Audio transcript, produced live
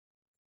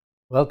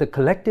Well, the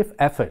collective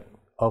effort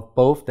of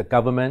both the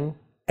government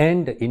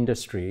and the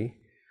industry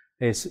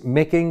is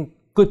making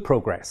good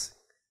progress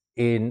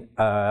in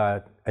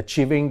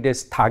achieving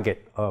this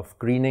target of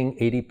greening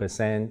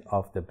 80%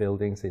 of the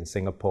buildings in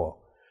Singapore.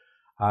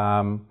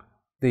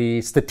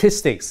 The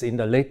statistics in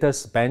the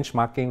latest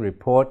benchmarking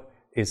report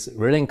is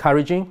really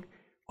encouraging.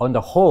 On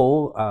the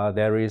whole,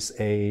 there is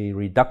a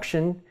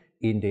reduction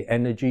in the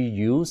energy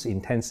use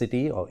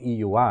intensity, or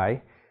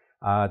EUI,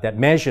 that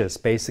measures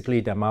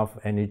basically the amount of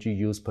energy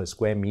used per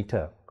square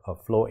meter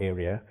of floor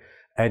area,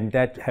 and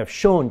that have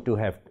shown to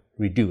have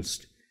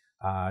reduced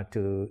by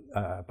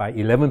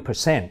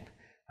 11%.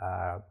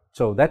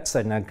 So that's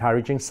an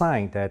encouraging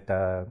sign that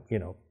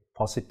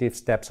positive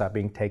steps are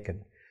being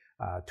taken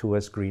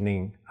towards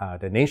greening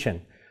the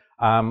nation.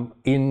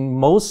 In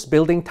most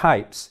building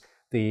types,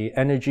 the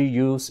energy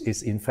use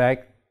is in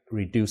fact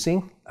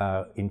reducing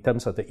in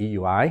terms of the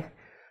EUI,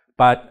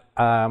 but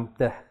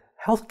the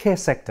healthcare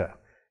sector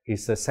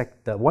is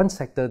the one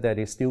sector that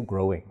is still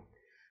growing.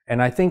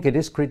 And I think it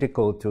is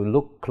critical to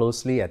look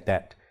closely at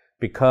that,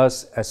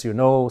 because as you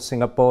know,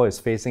 Singapore is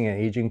facing an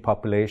aging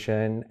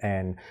population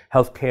and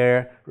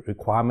healthcare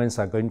requirements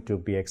are going to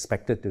be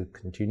expected to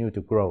continue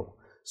to grow.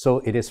 So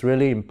it is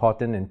really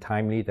important and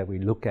timely that we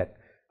look at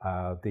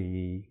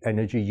the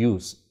energy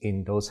use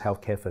in those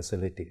healthcare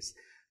facilities.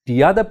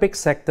 The other big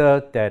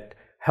sector that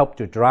helped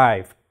to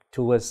drive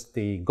towards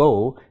the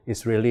goal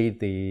is really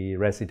the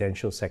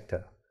residential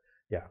sector.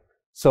 Yeah.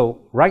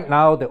 So right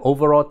now, the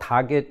overall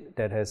target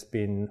that has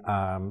been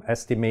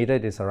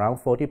estimated is around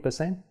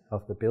 40%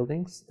 of the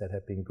buildings that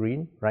have been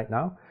green right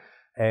now.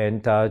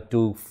 And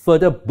to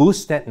further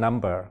boost that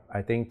number,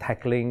 I think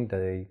tackling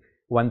the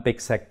one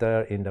big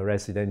sector in the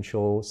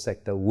residential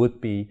sector would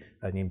be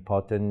an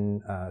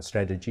important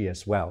strategy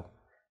as well.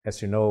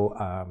 As you know,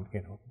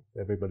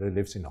 everybody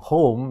lives in a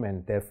home,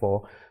 and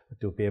therefore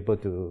to be able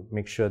to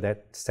make sure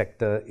that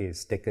sector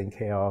is taken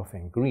care of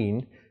and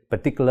green,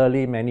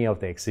 particularly many of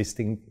the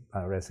existing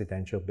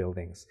residential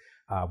buildings,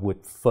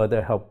 would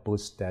further help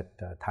boost that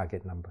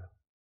target number.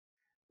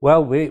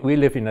 Well, we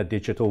live in a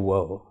digital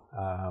world,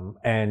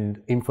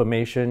 and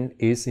information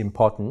is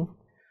important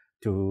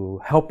to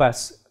help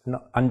us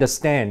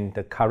understand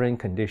the current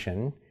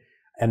condition,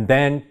 and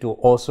then to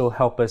also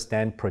help us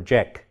then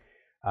project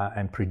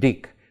and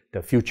predict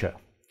the future.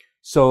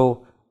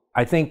 So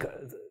I think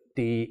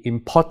the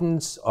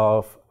importance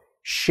of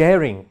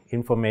sharing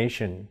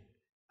information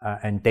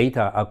and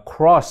data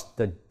across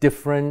the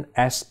different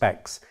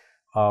aspects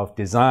of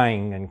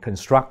design and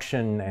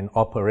construction and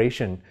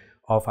operation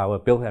of our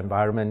built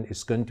environment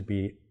is going to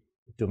be,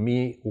 to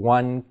me,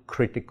 one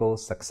critical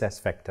success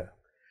factor.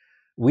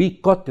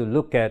 We got to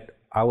look at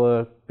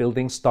our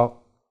building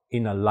stock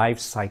in a life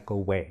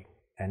cycle way,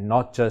 and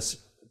not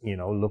just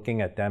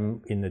looking at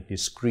them in a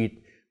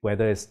discrete,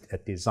 whether it's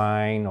at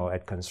design or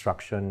at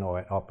construction or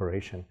at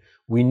operation.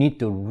 We need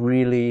to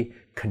really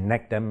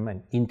connect them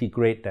and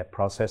integrate that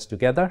process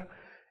together.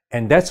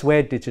 And that's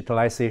where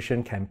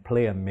digitalization can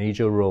play a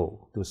major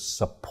role to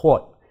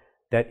support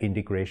that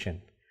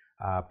integration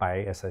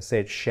by, as I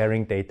said,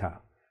 sharing data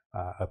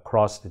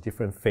across the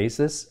different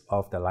phases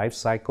of the life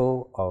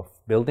cycle of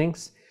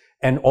buildings,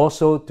 and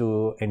also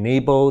to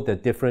enable the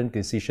different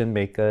decision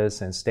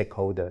makers and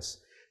stakeholders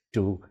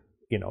to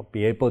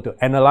be able to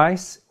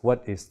analyze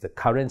what is the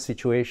current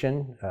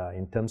situation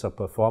in terms of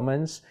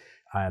performance,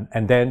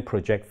 and then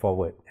project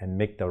forward and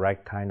make the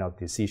right kind of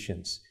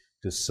decisions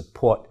to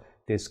support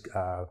this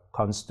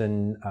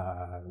constant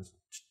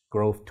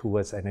growth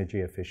towards energy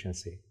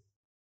efficiency.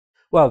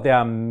 Well, there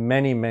are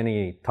many,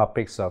 many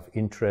topics of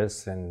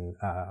interest and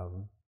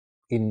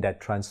in that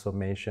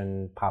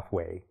transformation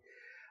pathway.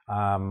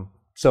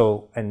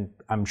 And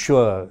I'm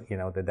sure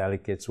the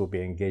delegates will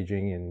be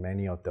engaging in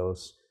many of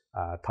those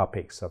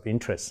topics of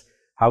interest.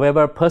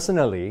 However,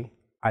 personally,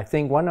 I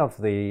think one of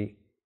the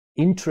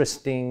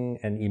interesting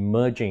and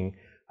emerging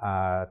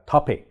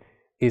topic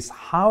is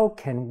how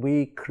can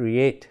we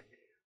create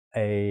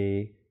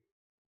a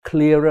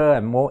clearer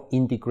and more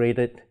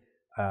integrated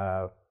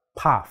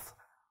path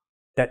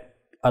that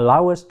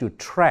allow us to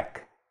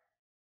track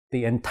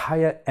the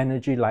entire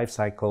energy life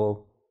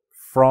cycle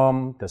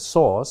from the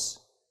source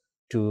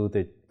to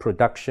the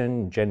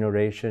production,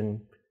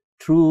 generation,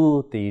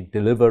 through the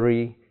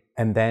delivery,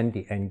 and then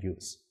the end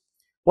use.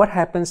 What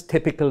happens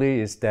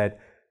typically is that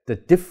the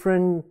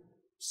different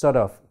sort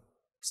of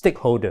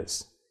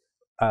stakeholders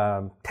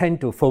tend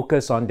to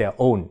focus on their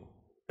own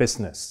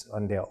business,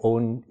 on their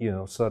own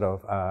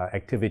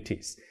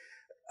activities.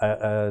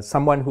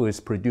 Someone who is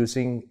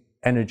producing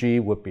energy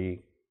would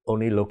be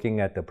only looking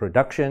at the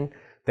production.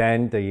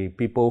 Then the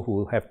people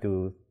who have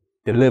to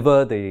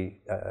deliver the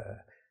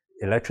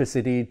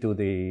electricity to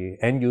the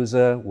end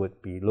user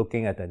would be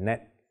looking at the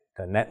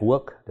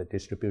network, the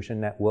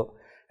distribution network,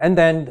 and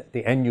then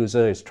the end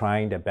user is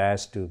trying their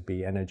best to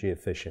be energy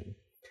efficient.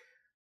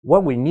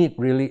 What we need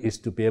really is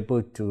to be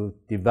able to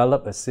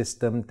develop a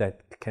system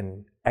that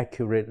can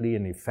accurately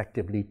and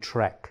effectively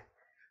track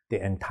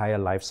the entire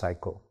life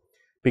cycle.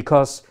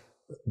 Because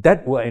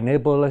that will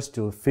enable us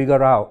to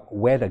figure out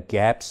where the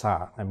gaps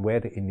are and where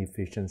the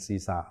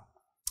inefficiencies are.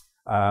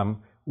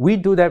 We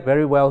do that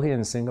very well here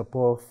in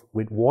Singapore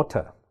with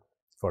water,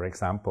 for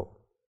example.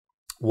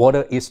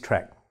 Water is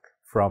tracked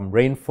from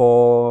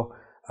rainfall,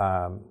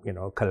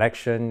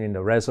 collection in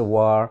the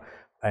reservoir,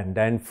 and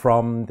then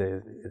from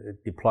the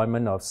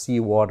deployment of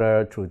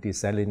seawater through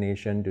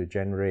desalination to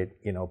generate,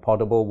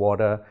 potable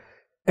water.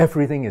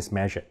 Everything is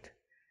measured,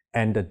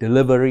 and the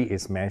delivery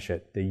is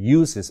measured, the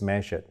use is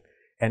measured,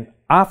 and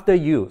after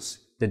use,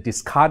 the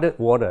discarded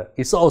water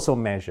is also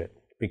measured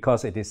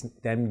because it is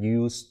then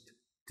used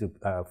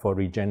for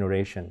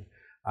regeneration.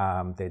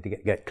 They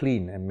get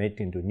clean and made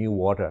into new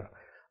water.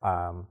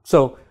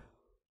 So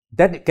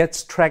that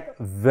gets tracked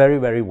very,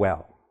 very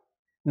well.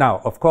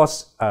 Now, of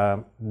course,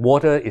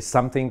 water is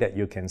something that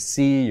you can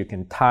see, you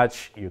can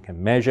touch, you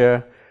can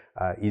measure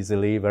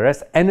easily,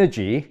 whereas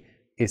energy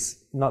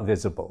is not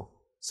visible.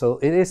 So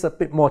it is a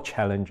bit more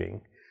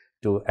challenging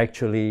to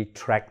actually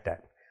track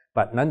that.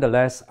 But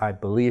nonetheless, I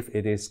believe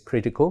it is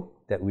critical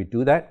that we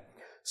do that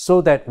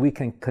so that we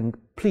can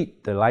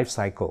complete the life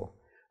cycle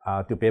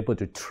to be able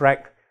to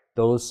track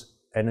those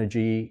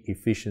energy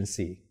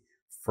efficiency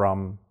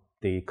from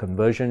the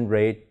conversion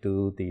rate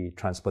to the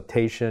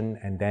transportation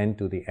and then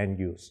to the end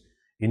use.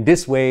 In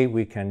this way,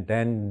 we can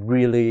then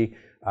really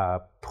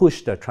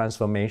push the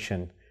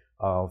transformation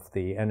of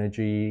the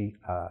energy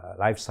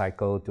life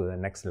cycle to the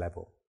next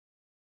level.